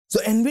So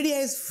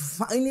Nvidia is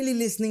finally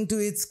listening to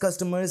its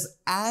customers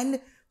and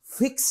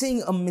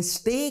fixing a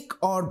mistake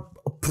or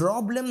a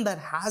problem that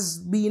has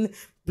been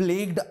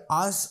plagued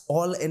us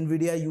all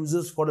Nvidia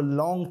users for a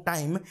long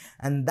time,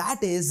 and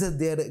that is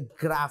their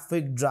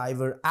graphic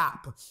driver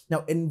app. Now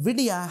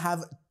Nvidia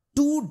have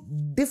two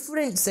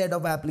different set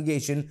of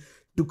application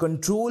to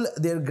control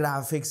their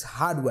graphics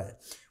hardware.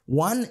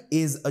 One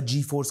is a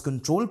GeForce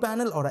control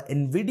panel or a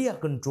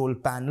Nvidia control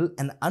panel,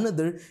 and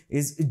another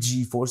is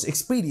GeForce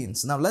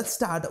Experience. Now let's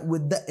start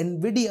with the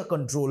Nvidia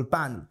control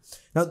panel.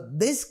 Now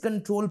this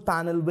control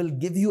panel will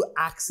give you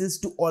access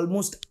to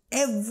almost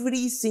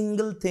every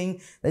single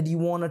thing that you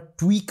want to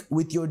tweak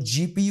with your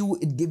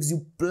GPU. It gives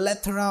you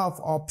plethora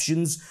of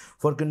options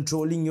for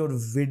controlling your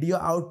video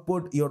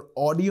output, your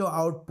audio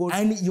output,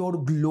 and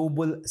your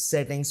global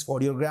settings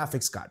for your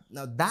graphics card.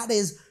 Now that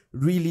is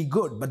really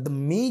good, but the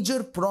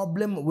major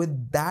problem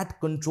with that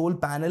control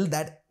panel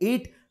that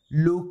it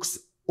looks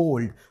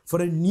old. For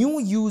a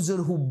new user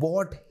who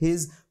bought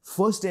his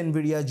first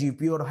Nvidia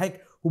GPU, or heck,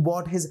 who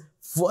bought his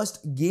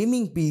first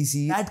gaming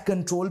PC, that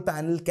control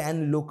panel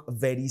can look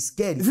very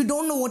scary. If you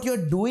don't know what you're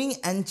doing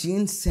and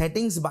change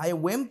settings by a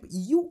whim,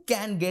 you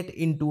can get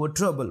into a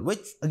trouble,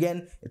 which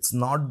again, it's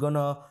not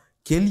gonna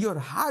kill your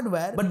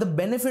hardware, but the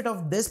benefit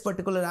of this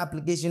particular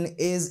application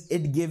is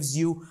it gives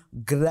you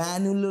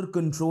granular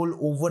control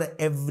over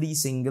every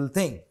single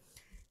thing.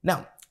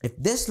 Now, if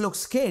this looks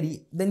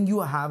scary, then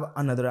you have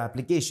another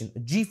application,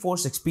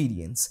 GeForce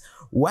Experience,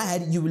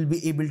 where you will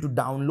be able to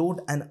download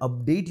and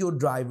update your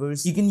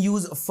drivers. You can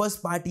use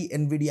first-party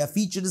Nvidia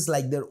features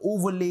like their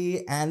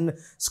overlay and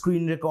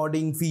screen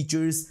recording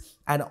features.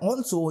 And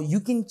also, you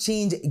can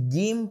change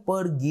game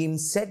per game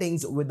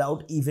settings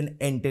without even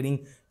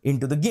entering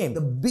into the game.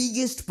 The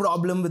biggest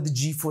problem with the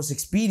GeForce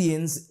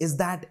Experience is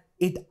that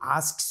it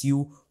asks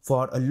you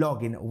for a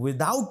login.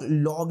 Without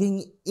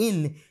logging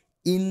in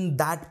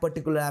that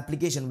particular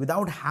application,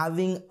 without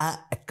having an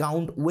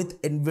account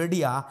with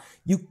Nvidia,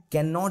 you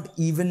cannot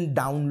even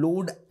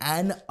download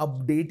and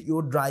update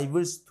your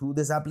drivers through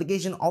this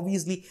application.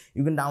 Obviously,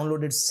 you can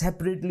download it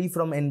separately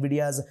from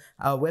Nvidia's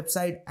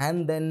website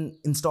and then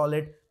install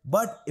it.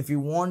 But if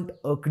you want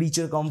a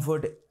creature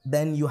comfort,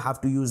 then you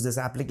have to use this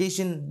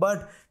application.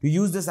 But to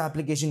use this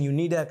application, you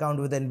need an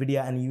account with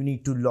Nvidia and you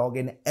need to log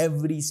in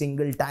every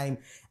single time.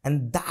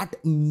 And that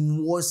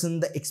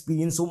worsens the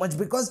experience so much,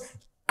 because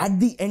at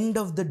the end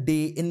of the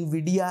day,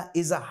 Nvidia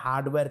is a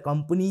hardware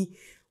company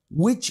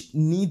which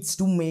needs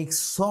to make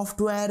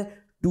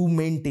software to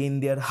maintain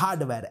their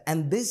hardware.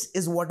 And this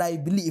is what I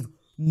believe.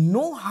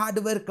 No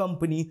hardware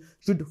company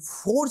should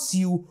force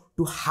you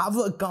to have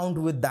an account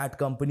with that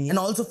company and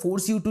also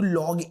force you to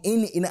log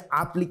in an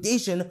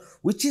application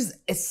which is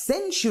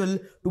essential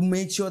to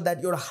make sure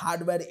that your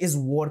hardware is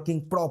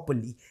working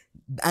properly.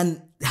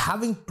 And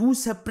having two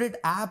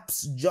separate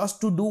apps just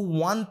to do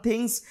one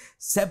things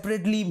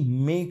separately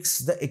makes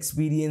the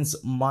experience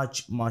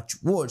much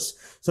worse.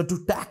 So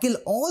to tackle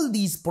all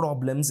these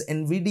problems,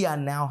 Nvidia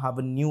now have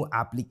a new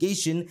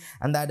application,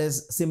 and that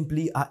is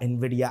simply a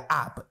Nvidia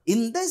app.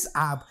 In this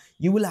app,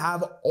 you will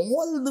have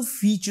all the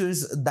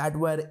features that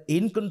were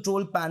in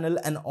control panel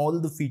and all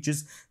the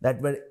features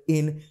that were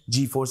in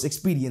GeForce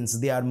Experience.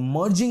 They are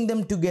merging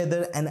them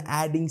together and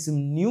adding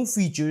some new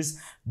features.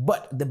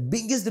 But the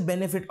biggest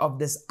benefit of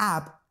this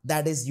app,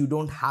 that is, you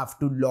don't have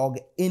to log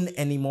in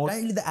anymore.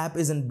 Currently the app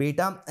is in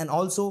beta, and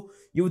also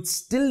you would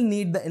still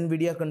need the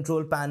Nvidia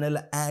control panel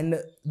and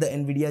the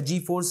Nvidia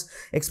GeForce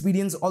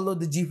Experience, although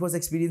the GeForce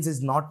Experience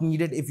is not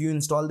needed if you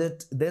install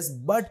this,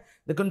 but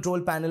the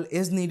control panel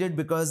is needed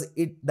because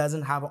it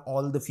doesn't have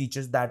all the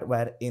features that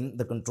were in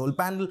the control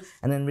panel,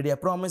 and Nvidia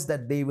promised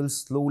that they will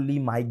slowly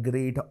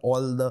migrate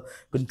all the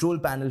control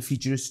panel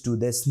features to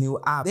this new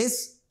app.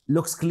 This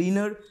looks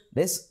cleaner,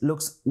 this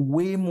looks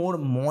way more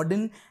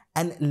modern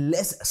and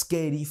less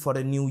scary for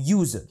a new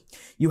user.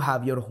 You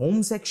have your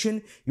home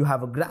section, you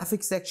have a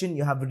graphics section,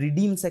 you have a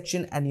redeem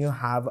section, and you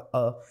have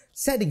a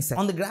settings section.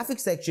 On the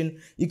graphics section,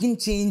 you can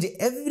change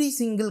every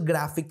single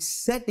graphics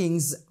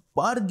settings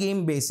per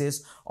game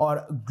basis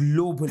or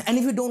global. And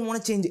if you don't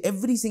want to change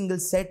every single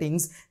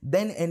settings,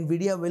 then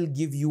Nvidia will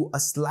give you a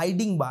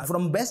sliding bar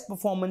from best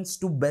performance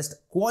to best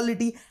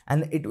quality,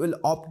 and it will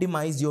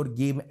optimize your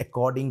game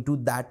according to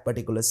that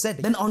particular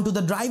setting. Then onto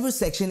the driver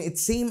section,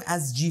 it's same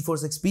as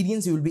GeForce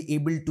Experience. You will be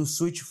able to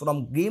switch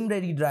from game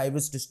ready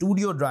drivers to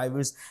studio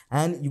drivers,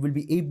 and you will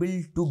be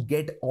able to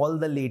get all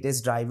the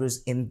latest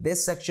drivers in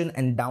this section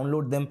and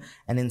download them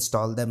and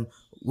install them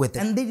with it.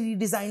 And they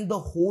redesigned the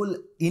whole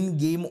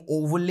in-game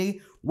overlay,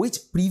 which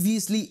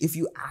previously, if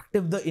you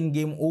active the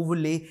in-game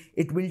overlay,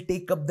 it will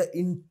take up the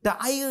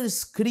entire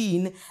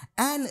screen,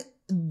 and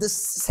the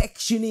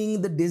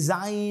sectioning, the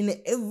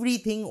design,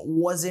 everything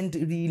wasn't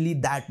really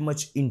that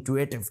much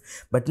intuitive.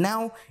 But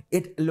now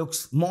it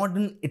looks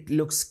modern, it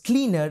looks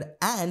cleaner,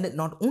 and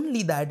not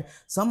only that,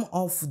 some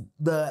of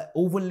the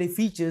overlay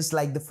features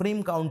like the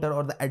frame counter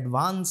or the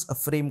advanced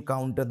frame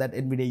counter that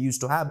Nvidia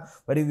used to have,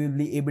 where you will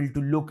be able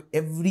to look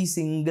every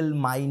single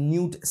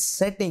minute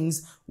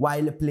settings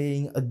while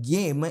playing a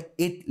game.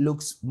 It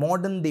looks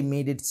modern, they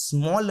made it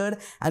smaller,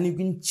 and you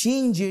can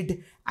change it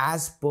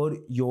as per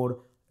your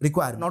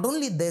requirement. Not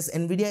only this,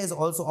 Nvidia is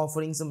also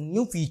offering some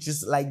new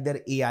features like their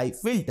AI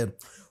filter.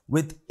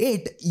 With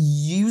it,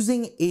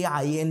 using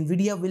AI,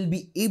 Nvidia will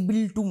be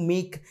able to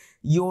make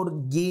your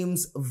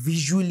games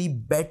visually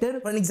better.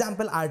 For an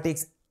example,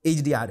 RTX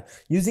HDR.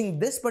 Using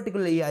this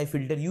particular AI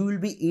filter, you will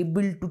be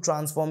able to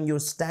transform your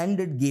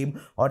standard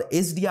game or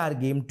SDR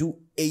game to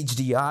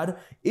HDR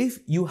if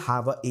you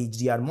have a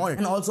HDR monitor.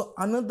 And also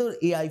another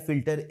AI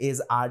filter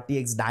is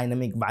RTX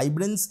Dynamic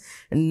Vibrance.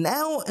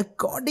 Now,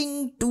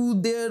 according to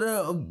their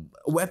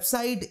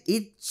website,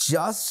 it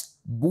just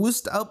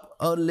boosts up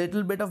a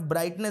little bit of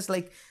brightness,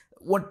 like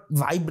what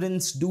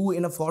vibrance do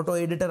in a photo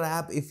editor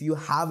app. If you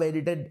have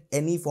edited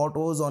any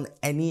photos on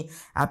any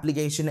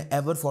application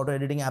ever, photo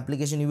editing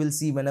application, you will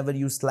see whenever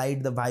you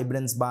slide the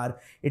vibrance bar,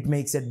 it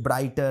makes it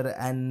brighter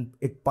and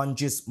it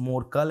punches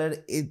more color.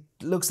 It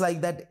looks like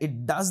that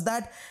it does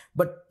that.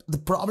 But the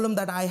problem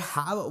that I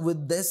have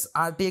with this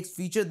RTX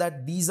feature,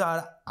 that these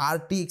are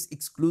RTX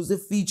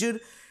exclusive feature.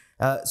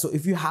 So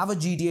if you have a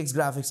GTX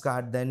graphics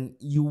card, then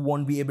you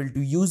won't be able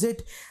to use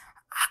it.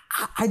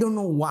 I don't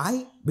know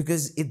why,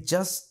 because it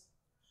just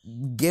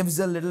gives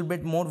a little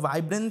bit more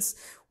vibrance.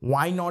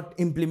 Why not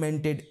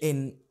implement it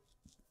in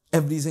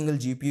every single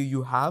GPU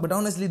you have? But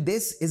honestly,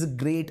 this is a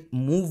great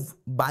move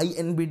by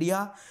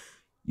Nvidia.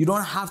 You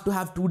don't have to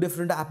have two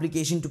different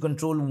applications to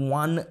control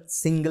one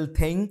single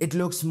thing. It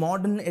looks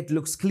modern, it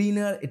looks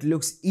cleaner, it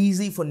looks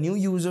easy for new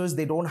users.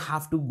 They don't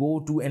have to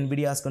go to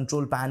Nvidia's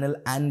control panel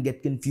and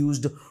get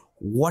confused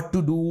what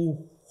to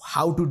do,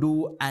 how to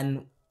do,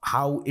 and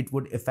how it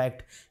would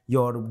affect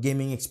your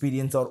gaming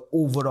experience or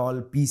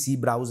overall PC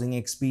browsing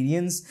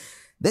experience.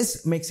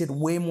 This makes it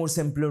way more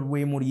simpler,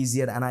 way more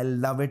easier, and I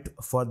love it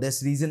for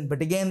this reason.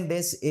 But again,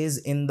 this is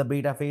in the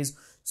beta phase,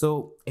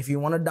 so if you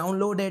want to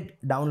download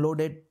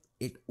it.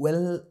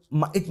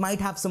 It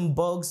might have some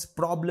bugs,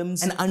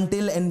 problems, and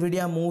until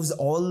Nvidia moves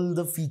all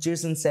the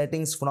features and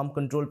settings from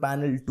control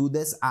panel to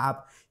this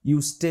app,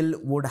 you still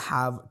would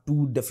have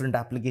two different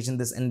applications,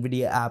 this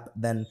Nvidia app,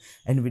 then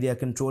Nvidia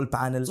control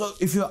panel. So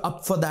if you're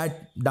up for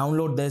that,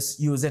 download this,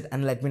 use it,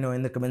 and let me know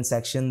in the comment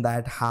section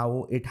that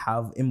how it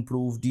have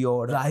improved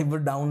your driver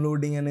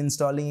downloading and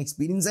installing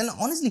experience. And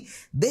honestly,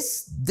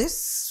 this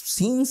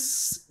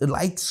seems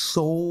like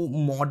so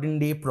modern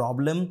day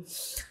problem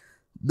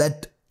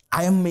that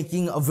I am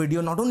making a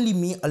video, not only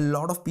me, a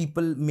lot of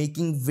people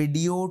making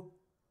video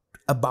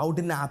about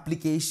an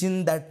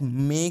application that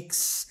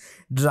makes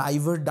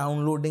driver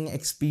downloading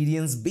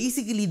experience,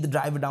 basically the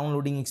driver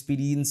downloading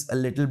experience, a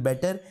little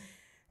better,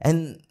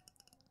 and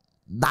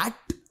that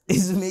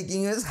is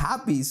making us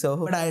happy. So,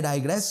 but I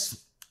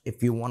digress.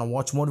 If you want to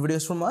watch more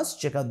videos from us,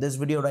 check out this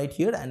video right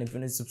here, and if you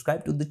want to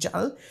subscribe to the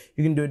channel,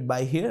 you can do it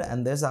by here.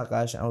 And there's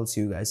Akash, and I'll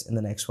see you guys in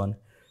the next one.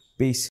 Peace.